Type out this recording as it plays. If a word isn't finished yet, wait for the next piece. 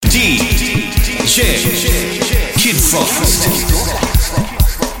DJ Kid Frost.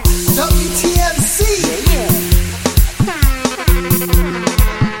 WTMC.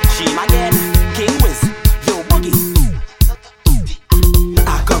 She again, King Wiz, yo boogie. I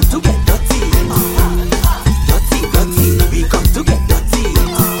come to get dirty, dirty. We come to get dirty,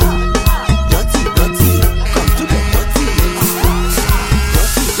 dirty. Come to get dirty,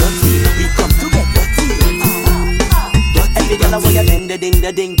 dirty. We come to get dirty. Every girl I want you bend the ding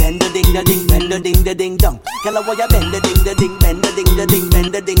the ding, bend the ding the ding, bend the ding the ding dong. Girl I want you bend the ding the ding, bend the ding the ding,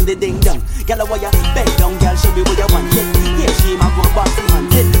 bend the ding the ding dong. Girl I want you bend down, girl show me what you want it. Yeah, she ma go bossy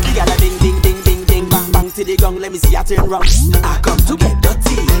man it. The girl a ding ding ding ding ding, bang bang to the gong. Let me see her turn round. I come to get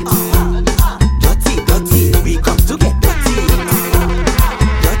dirty, dirty. We come to get dirty,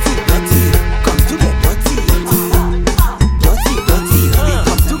 dirty. Come to get dirty, dirty. We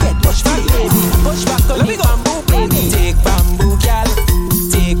come to get dirty. Push back on me bamboo, baby. Take bamboo, girl.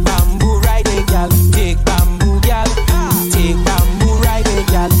 Take bamboo, ride it, girl. Take bamboo, girl. Take bamboo, ride it,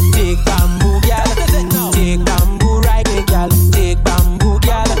 girl. Take bamboo, girl. Take bamboo, ride it, girl. Take bamboo,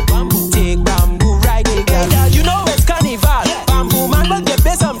 girl. Take bamboo, ride it, girl. Hey, girl, you know it's carnival. Bamboo man, but get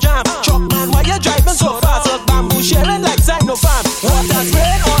paid some jam. Truck man, why you driving so fast? Look, bamboo sharing like Sinopharm. Water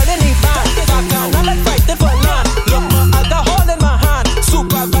spraying all in the van. Back I like fighting for land. Look, my alcohol in my hand.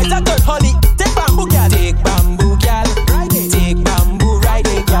 Supervisor good honey. Take bamboo, girl. Take bamboo, girl. Take bamboo, ride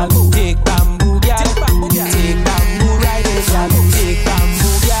it, girl. Take bamboo, girl. Take bamboo, ride it, girl. Take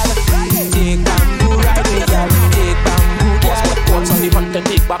bamboo, girl. Take bamboo, ride it, girl. Take bamboo, girl. Once on the front to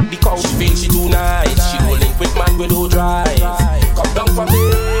take back the couch. She feel she too nice. She go link with man with no drive. Come down for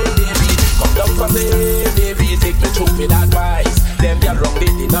me, baby. Come down for me, baby. Take me through with advice. Them girl wrong,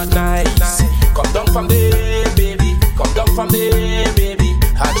 they not nice. Come down for me, baby. Come down for me, baby.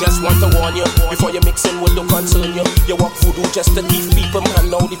 I just want to warn you before you mix in with the concern you. You walk voodoo just to thief people, man.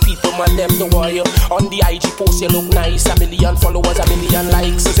 Now the people, man, them the warrior. On the IG post, you look nice. 1 million followers, 1 million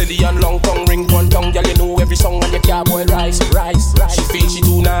likes. A zillion long tongue, ring one tongue. Girl, you know every song on your car, boy, rise. She feel she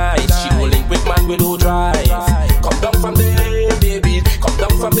too nice. She go link with man with no drive. Come down from there, baby. Come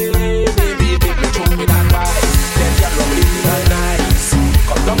down from there, baby. Take me through with advice. Them girl wrong, they not nice.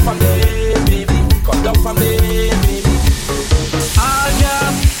 Come down from there, baby. Come down from there, baby.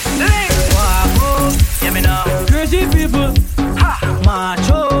 Hear me now. Crazy people,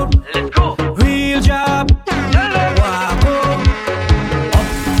 macho, let's go. Real job, wacko.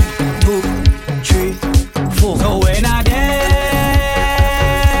 1, 2, 3, 4. So when I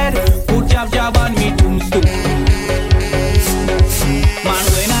dead, put job on me tombstone. Man,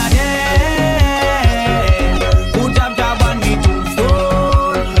 when I dead, put job on me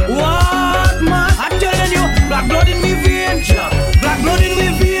tombstone. What man? I'm telling you, black blood in me vein, black blood in me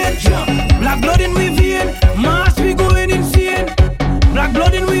vein, black blood in me vein. Must be going insane. Black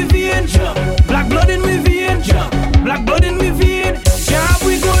blood in me vein, black blood in me vein, black blood in me vein. Job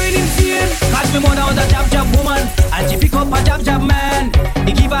we going insane. Cause me mother was a jab woman, and she pick up a jab man.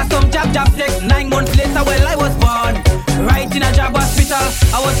 He give her some jab flex. 9 months later, well I was born, right in a jab hospital.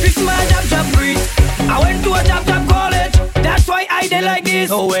 I was fixing my jab breed. I went to a jab college. That's why I did like this.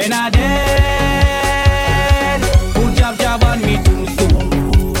 So when I dead, put jab on me tombstone.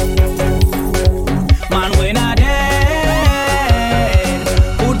 Man, when I dead,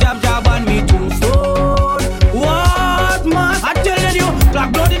 put jab on me tombstone. What man? I'm telling you,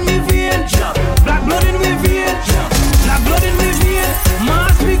 black blood in me vein, black blood in me vein, black blood in me vein.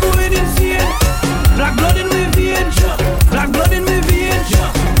 Must be going insane. Black blood in me vein, black blood in me vein,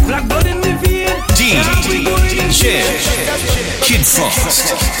 black blood in me vein. DJ Kid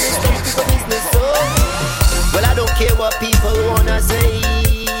Frost. Well, I don't care what people wanna say.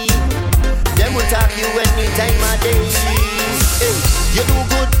 Them will talk you any time of day. Hey, you do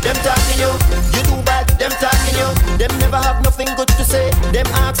good, them talking you. You do bad, them talking you. Them never have nothing good to say. Them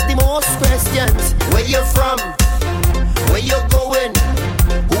ask the most questions. Where you from? Where you going?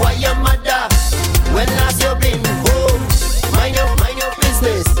 Who are your mother? When last you been home? Mind your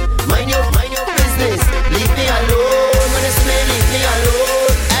business. Mind your business. Leave me alone. When it's me, leave me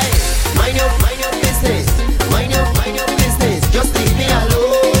alone. Hey, mind your business. Mind your business. Just leave me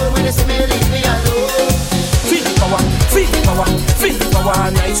alone. When it's me, leave me alone. Feel the power, feel the power, feel the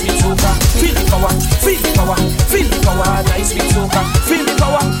power, nice sweet soca. Feel the power, feel the power, feel the power, nice sweet soca. Feel the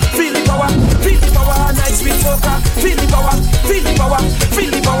power, feel the power, feel the power, nice sweet soca. Feel the power, feel the power,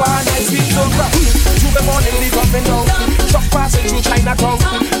 feel the power, nice sweet soca. Through the morning, leave up and down. Truck passing through Chinatown.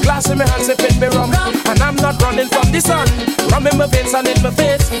 Glass in my hands, sipping me rum, and I'm not running from the sun. Rum in my veins and in my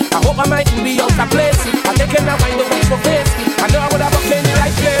face. I hope I might be out of place. I'm taking a mind to watch my face. I know I would have a plenty like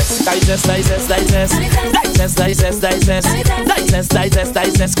lifeless. Digest, digest, digest. Digest, digest, digest. Digest, digest,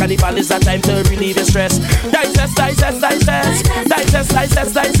 digest. Carnival is a time to relieve the stress. Digest, digest, digest. Digest,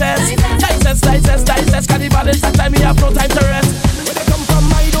 digest, digest. Digest, digest, digest. Carnival is a time you have no time to rest. Where they come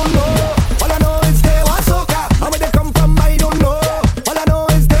from, I don't know. All I know is they want soca. And where they come from, I don't know. All I know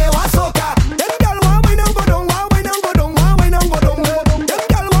is they want soca. Them girl want wine and go down, want wine and go down, want wine and go down. Them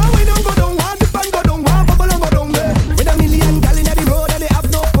girl want wine and go down, want dip and go down, want bubble and go down. With a million gal inna the road and they have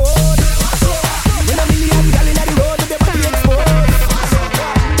no code. With a million gal inna the road and they body exposed.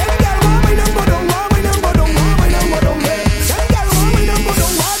 Them girl want wine and go down, want wine and go down, want wine and go down. Them girl want wine and go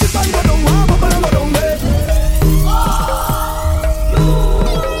down, want dip and go down, want bubble and go down.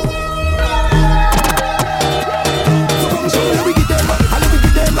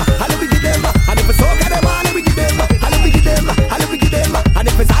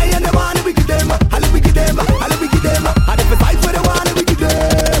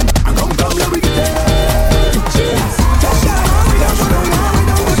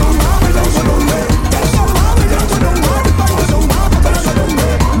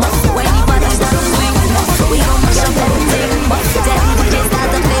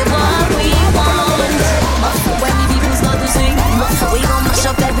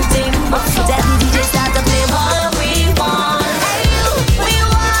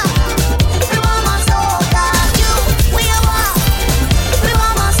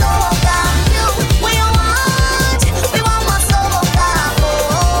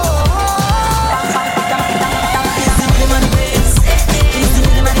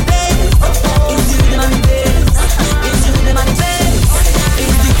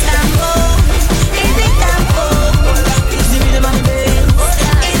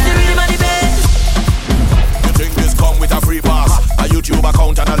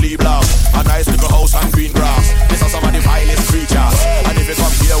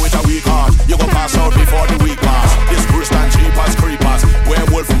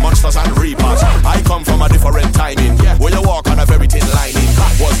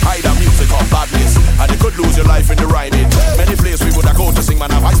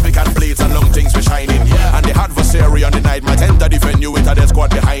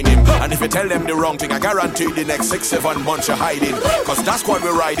 The next 6-7 months you're hiding, cause that's what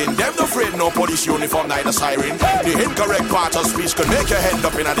we're riding. Them no afraid, no police uniform, neither siren. The incorrect part of speech could make your head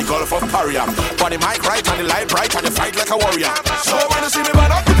up in the Gulf of Paria. But the mic right and the light bright and you fight like a warrior. So when you see me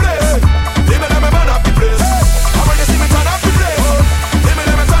burn up the place, let me burn up the place. And when you see me turn up the place, let me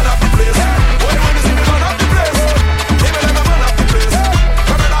turn up the place. When you see me burn up the place, let me burn up the place.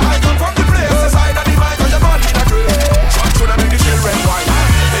 Remember I come from the place, the side of the mic on your body in a grave. Shot through the make the children wine.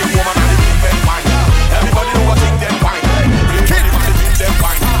 Big woman and the big men wine. Everybody know what thing them wine. Kill it, them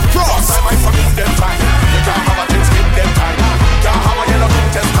wine. Cross time I from in them time. You can't have a thing skin them time. Can't have a yellow thing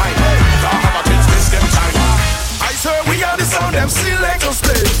test time. Can't have a thing twist them time. I swear we are the sound them still like us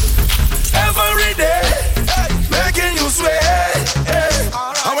play. Every day, making you sweat.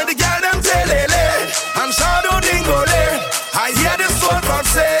 And when the girl them tell and shadow dingole, I hear this one from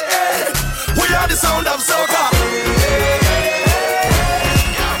say, we are the sound of soca.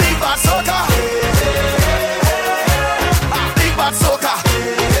 Big bad soca. Big bad soca.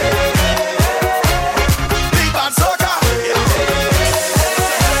 Big bad soca.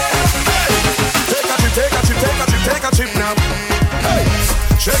 Take a trip now. Hey,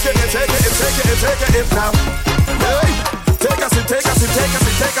 shake it now. Hey,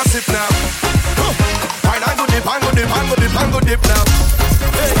 take a sip now. Fine, I'm good dip now.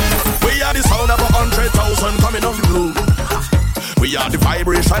 Hey, we are the sound of 100,000 coming off the blue. We are the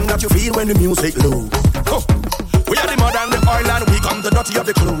vibration that you feel when the music low. We are the mud and the oil and we come the dirty of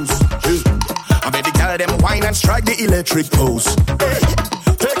the clothes. I made the girl them wine and strike the electric pose. Hey,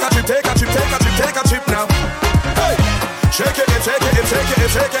 take a trip now. Hey, shake it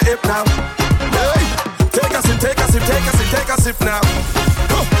now. Hey, take a sip now.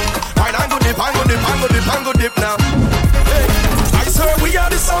 Fine, I'm good dip now. Hey, I swear we are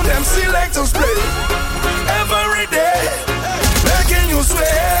the sound them selectors play every day, making you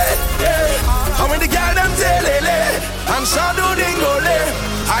sweat. And when the girl them tell and shadow dingole,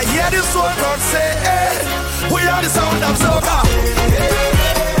 I hear this one God say, we are the sound of soca.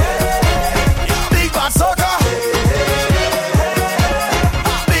 Big bad soca.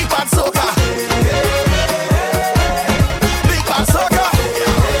 Big bad soca. Big bad soca.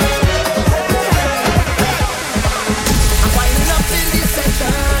 I'm winding up in this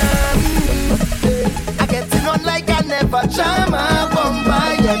section. I get it on like I never jam a bumper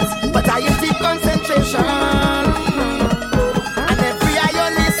yet, but I am deep concentration. And every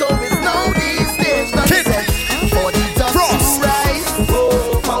iron is always know these days done set for the dust to rise.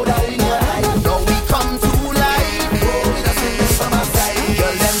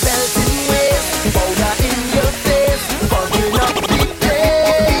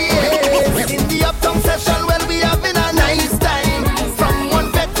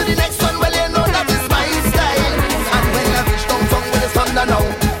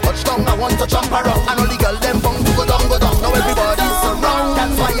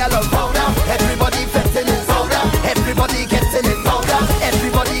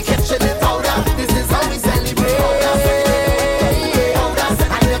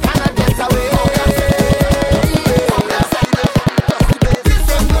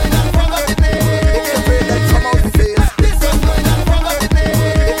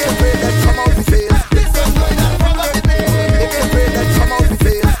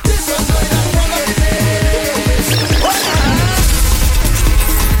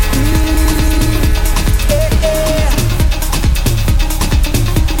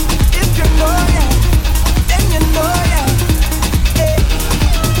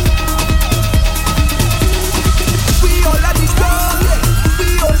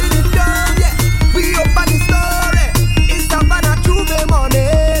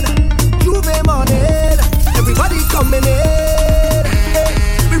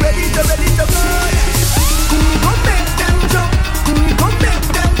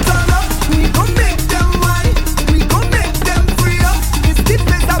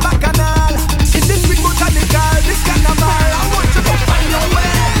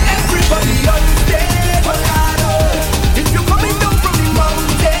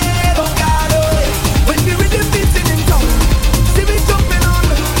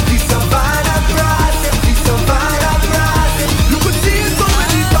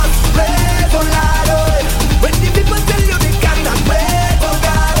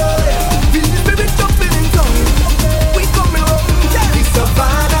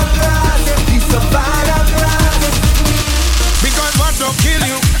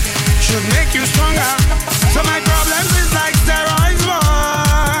 should make you stronger. So my problems is like steroids, boy.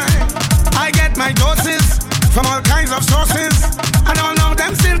 I get my doses from all kinds of sources, and all of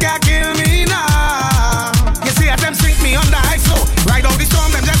them still can't kill me now. You see, as them sink me under ice flow, ride out the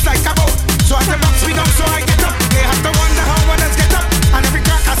storm, them just like a boat. So as they box me down, so I get up. They have to wonder how others get up, and every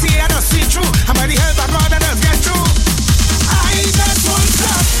crack I see, I just see through. And by the help of God, others get through. I just won't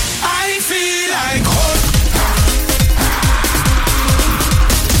stop. I feel like hope.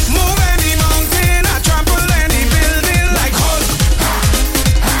 Move any mountain, I trample any building like Hulk.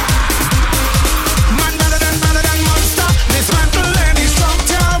 Man better than monster. Dismantle any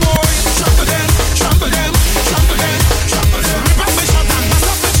structure, boy. Trample them, trample them, trample them, trample them. Rip up my shot and bust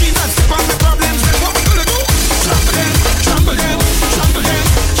up the cheese and step on the problems. Then what we gonna do? Trample them, trample them, trample them.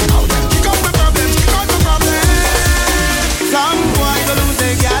 Kick out my problems, kick out my problems. Some boy go lose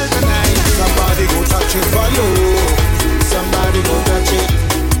their gal tonight. Somebody go touch it for you. Somebody go touch it.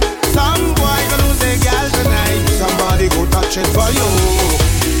 Some boy go lose their gal tonight. Somebody go touch it for you.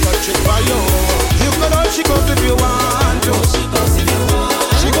 Touch it for you. You could all she goes if you want to.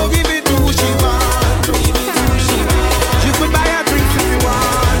 She go give it to who she want to. You could buy her drinks if you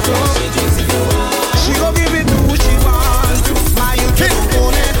want to. She go give it to who she want to. My you can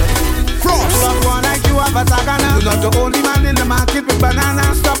own it. Frost. You have one like you have a Tagana. You're not the only man in the market with banana.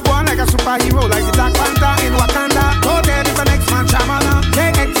 Stop one like a superhero, like the Black Panther in Wakanda. Go there is the next man, Shamana.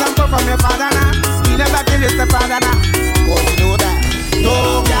 Take example from your father now. He never kill his stepfather now. Oh, you know that.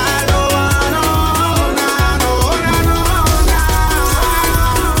 No, girl, no, no, no, no, no, no, no.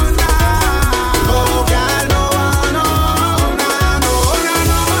 No, girl, no, no, no, no,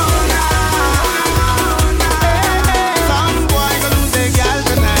 no, no. Some boy go lose their girl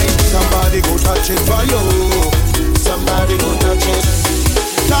tonight. Somebody go touch it for you. Somebody go touch it.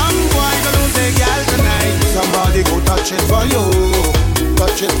 Some boy go lose their girl tonight. Somebody go touch it for you.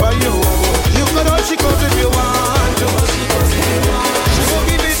 Touch it for you. You could all she goes if you want to. She go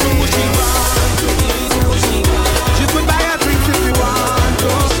give it to who she want to. She could buy her drinks if you want to.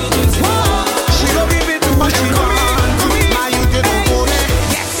 She go give it to who she want to. Now you get the money.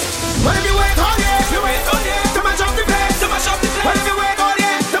 Yes. What if you wait all year? You wait all year. To mash up the place. To mash up the place. What if you wait all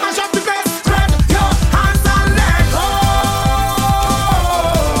year? To mash up the place. Spread your hands and let go.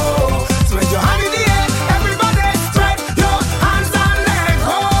 Spread your hand in the air. Everybody spread your hands and let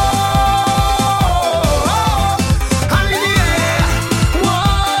go. Hand in the air. Whoa,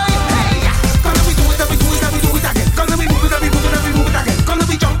 hey. Gonna we do it, we do it, we do it again. Gonna we move it, we move it, we move it again. Gonna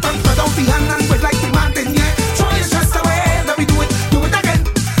we jump and spread out the hand and spread like the mountain, yeah. Throw your stress away. Gonna we do it again.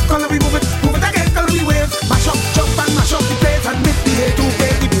 Gonna we move it again. Gonna we wave, mash up, jump and mash up the place and make the hay to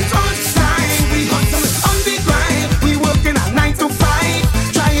pay the bills. On time, we hustle on the grind. We working at 9 to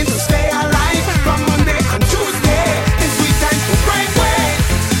 5, trying to stay alive. From Monday and Tuesday, it's we time to break away.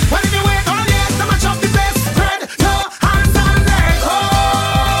 What if you wait all year to mash up the place? Spread your hands and let go.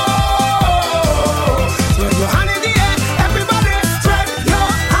 Spread your hand in the air, everybody. Spread your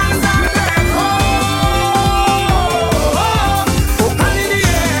hands and let go. Hand in the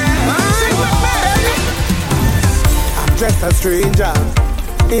air, sing with me. I'm just a stranger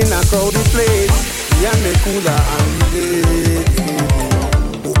in a crowded place. Yeah, me cooler and late.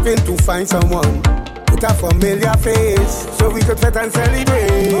 Hoping to find someone with a familiar face, so we could sit and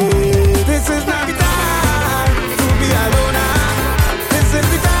celebrate. This is not the time to be alone. This is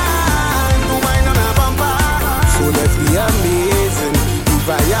the time to wind on a bumper. So let's be amazing, be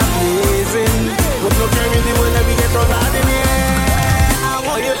fire blazing. Put no care in the world, let me get all out in the air. I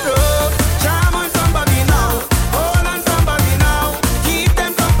want you to charm on somebody now, hold on somebody now, keep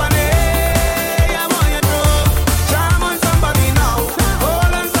them company. I want you to charm on somebody now,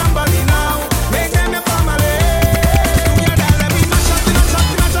 hold on somebody now, make them your family. Together let me mash up, mash up,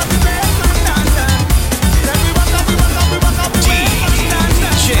 mash up.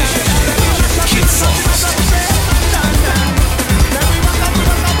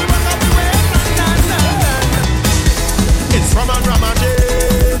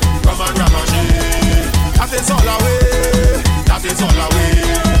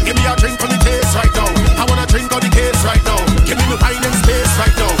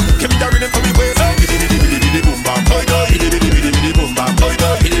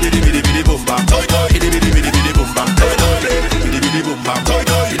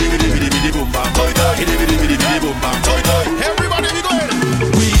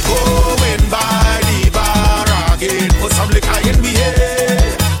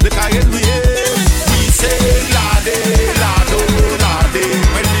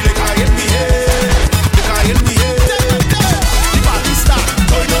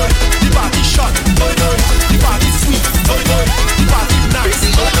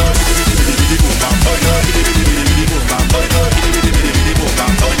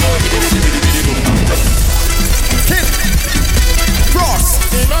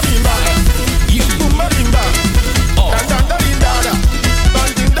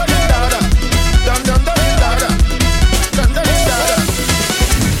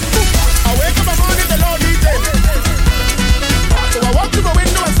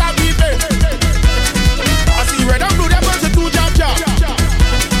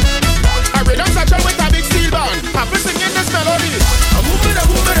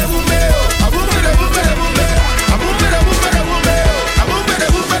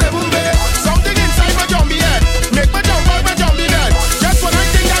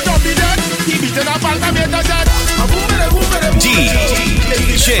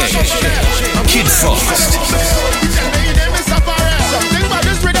 Kid Frost. Something about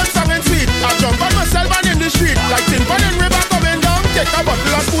this rhythm song and sweet. I jump on myself and in the street like tin pan and river coming down. Take a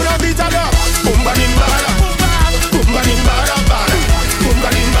bottle of spoon and beat it up. Boom banim bada, boom banim bada bada, boom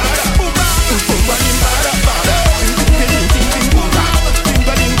banim bada, boom banim bada bada. Ding ding ding ding boom ba, ding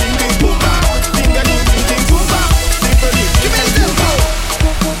ding ding ding boom ba, ding ding ding ding boom ba. Give me the go.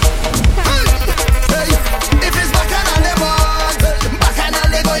 Hey, if it's bacchanal they want, bacchanal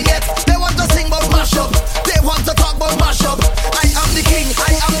they going get. They want to sing about mash up, they want to talk about mash up. I am the king,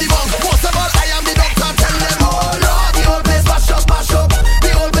 I am the monk. Most of all, I am the doctor. Tell them, oh Lord, the old place mash up, mash up.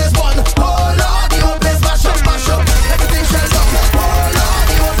 The old place one, oh Lord, the old place mash up, mash up. Everything shall go. Oh Lord,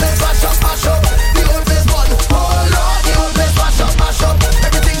 the old place mash up, mash up. The old place one, oh Lord, the old place mash up, mash up.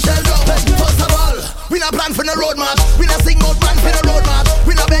 Everything shall go. First of all, we not plan for the road march. We not sing about plan for the road march.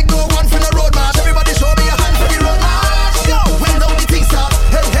 We not beg no one for the road march. Everybody show me a hand for the road march. Yo, when now the things start.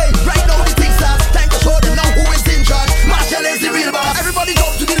 Hey, hey, right now the things start. Time to show them now who is in charge. Marshall is the real boss. Everybody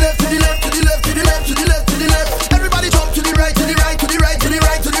jump to the left, to the left, to the left, to the left, to the left, to the left. Everybody jump to the right, to the right, to the right, to the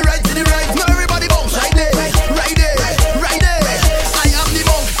right, to the right, to the right. Now everybody bounce right there, right there, right there. I am the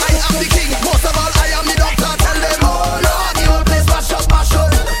monk, I am the king. Most of all, I am the doctor. Tell them, oh Lord, the old place mash up, mash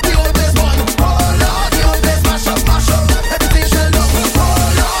up. The old place one, oh Lord, the old place mash up, mash up. Everything shall go. Oh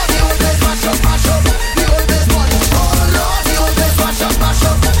Lord, the old place mash up, mash up. The old place one, oh Lord, the old place mash up, mash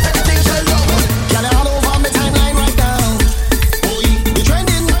up. Everything shall go. Girl, all over my timeline right now. Boy, you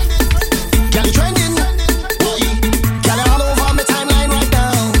trending. Girl, you trending. Boy, girl, all over my timeline right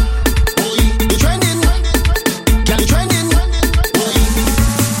now. Boy, you trending. Girl, you trending. Boy,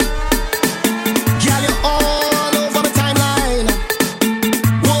 girl, you all over my timeline.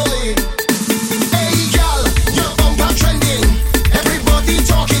 Boy, hey, girl, your bumper trending. Everybody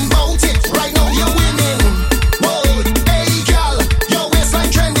talking about it. Right now you're winning. Boy, hey, girl, your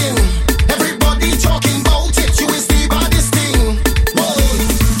waistline trending. Everybody talking about it. You is the baddest thing. Boy,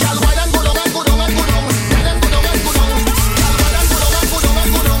 girl, why don't go down and go down and go down? Why don't go down and go down? Girl, why don't go down and go down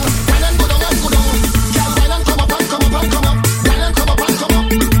and go down? Why don't go down and go down? Girl, why don't come up and come up and come up? Why don't come up and come up?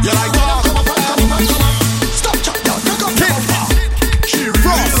 You like Why don't that? come up and come up and come up? Stop, chop, down, look up, look up. She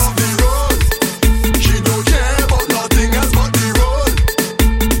really love the road. She don't care about nothing else but the road.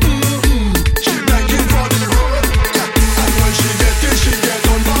 She begging for the road. And when she get it, she get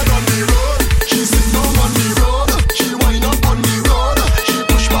on bad on the road. She sit down on the road. She wind up on the road. She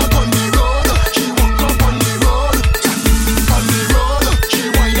push back on the road. She walk up on the road. On the road. She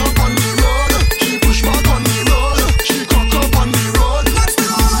wind up on the road. She push back on the road. She cock up on the road. That's the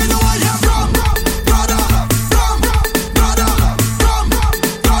all I know I hear from brother, from brother, from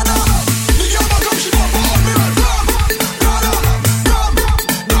brother. The girl back up, she come for me right from brother, from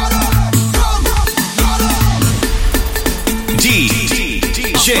brother, from brother. DJ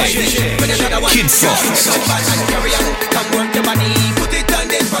Kid Frost. Come work your body, put it on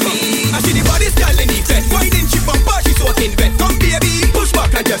this for me. I see the body's girl in the bed. Why didn't she bump her? She's soaking wet. Come baby, push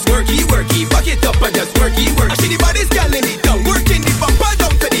back and just worky, worky. Back it up and just worky, worky. I see the body's girl in it down. Working the bumper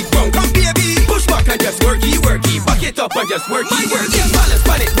down to the ground. Come baby, push back and just worky, worky. Back it up and just worky, worky. Balance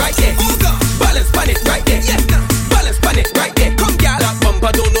on it right there. Balance on it right there. Balance on it right there. Come girl, that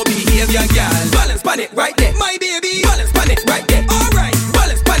bumper don't know behavior, girl. Balance on it right there. My baby, balance on it right there. Alright,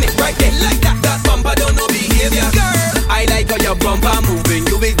 balance on it right there. Like that, that bumper don't know behavior, girl. I like how your bumper moving.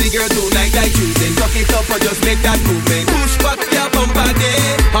 You is the girl tonight I choosing. Tuck it up and just make that movement. Push back your bumper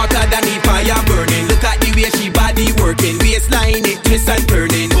there. Hotter than the fire burning. Look at the way she body working. Waistline it twist and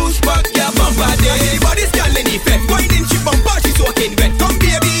turning. Push back your bumper there. Everybody's girl in effect. Why didn't she bumper? She's soaking wet. Come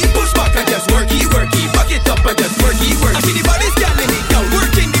baby, push back and just worky, worky. Back it up and just worky, worky. I see the body's girl in it down.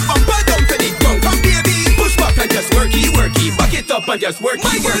 Working the bumper down to the ground. Come baby, push back and just worky, worky. Back it up and just worky,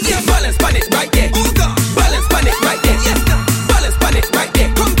 worky. Balance on it right there. Balance on it right there. Balance on it right there.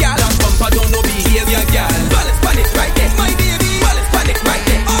 Come girl, that bumper don't know behavior, girl. Balance on it right there. My baby, balance on it right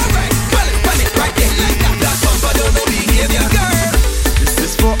there. Alright, balance on it right there. Like that, that bumper don't know behavior, girl. This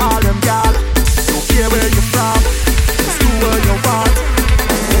is for all them gal. Don't care where you're from. Just do what you want.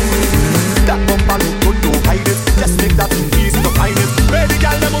 That bumper look good, don't hide it. Just make that thing easy to find it. Baby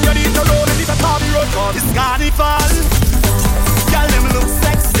gal, them ready to roll and even top the road. Cause it's carnival. Gal, them look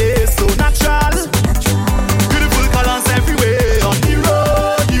sexy, so natural. Beautiful colors everywhere on the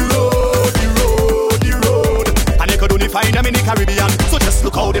road, the road, the road, the road. And you could only find them in the Caribbean. So just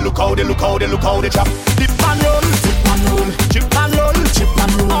look how they look how they look how they look how they chop. Dip and roll, dip and roll, chip and roll, chip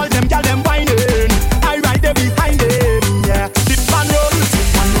and roll. All them gal them whining, I ride them behind them, yeah. Dip and roll,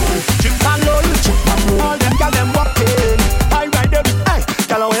 chip and roll, chip and roll, chip and roll. All them gal them walking, I ride them. Hey,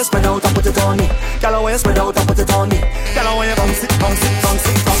 gal always spread out and put it on me. Gal always spread out and put it on me. Gal always bounce it, bounce it, bounce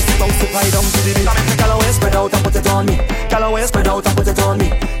it, bounce it. bounce it right down to the beat. Girl, when you spread out and put it on me. Girl, when you spread out and put it on me.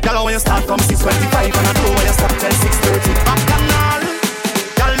 Girl, when you start from 6:25 and I know when you stop till 6:30. Bacchanal.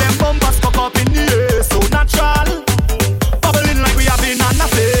 Girl, them bumpers cock up in the air, so natural. Bubbling like we have been on a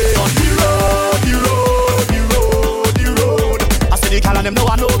play. On the road, the road, the road, the road. I see the gal and them know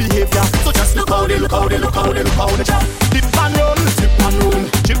I know behavior. So just look how they, look how they, look how they, look how they jump. Dip and roll, chip and roll,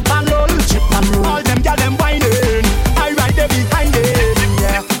 chip and roll, chip and roll. All them gal them whining, I ride them behind it.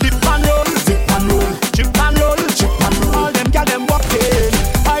 Yeah, dip and roll, chip and roll, chip and roll, chip and roll. All them gal them walking,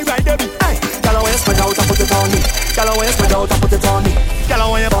 I ride them behind. Gal when you spread out and put it on me. Gal when you spread out and put it on me. Gal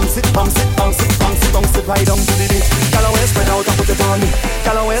when you bounce it, bounce it, bounce it, bounce it, bounce it right down to the beat. Gal when you spread out and put it on me.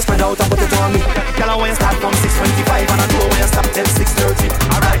 Gal when you spread out and put it on me. Gal when you start from 6:25 and I know when you stop till 6:30.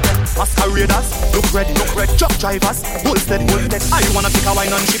 Alright, masqueraders, look ready, truck drivers, hold steady, hold steady. I wanna take a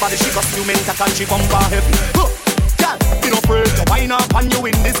wine on she body, she costume intact and she bumper heavy. Girl, be no afraid to wine up on you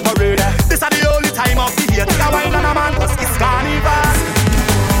in this parade. This is the only time of the year. Take a wine on a man 'cause it's carnival.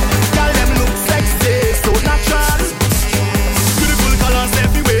 Girl, them look sexy, so natural. Beautiful colors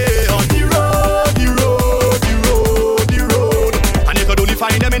everywhere on the road, the road, the road, the road. And you could only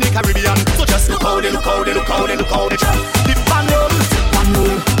find them in the Caribbean. So just look how they, look how they, look how they, look how they jump. Dip and roll, chip and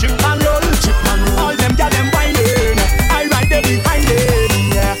roll, chip and roll, chip and roll. All them gal them whining, I ride them behind them.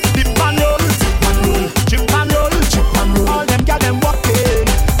 Yeah, dip and roll, chip and roll, chip and roll, chip and roll. All them gal them walking,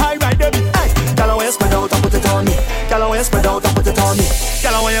 I ride them behind. Gal when you spread out and put it on me. Gal when you spread out and put it on me.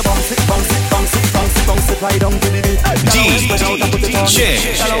 Gal when you bounce it, bounce it, bounce it, bounce it, bounce it right down to the beat. DJ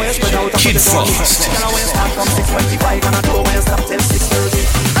Kid Frost. Gal when you start from 6:25 and I know when you stop till 6:30.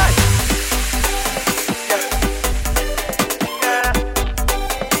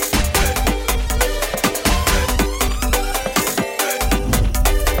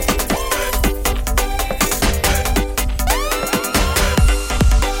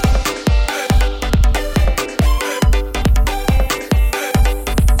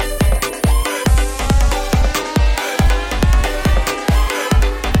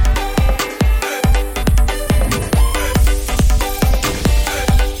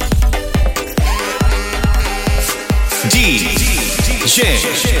 DJ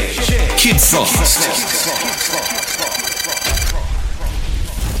Kid Frost.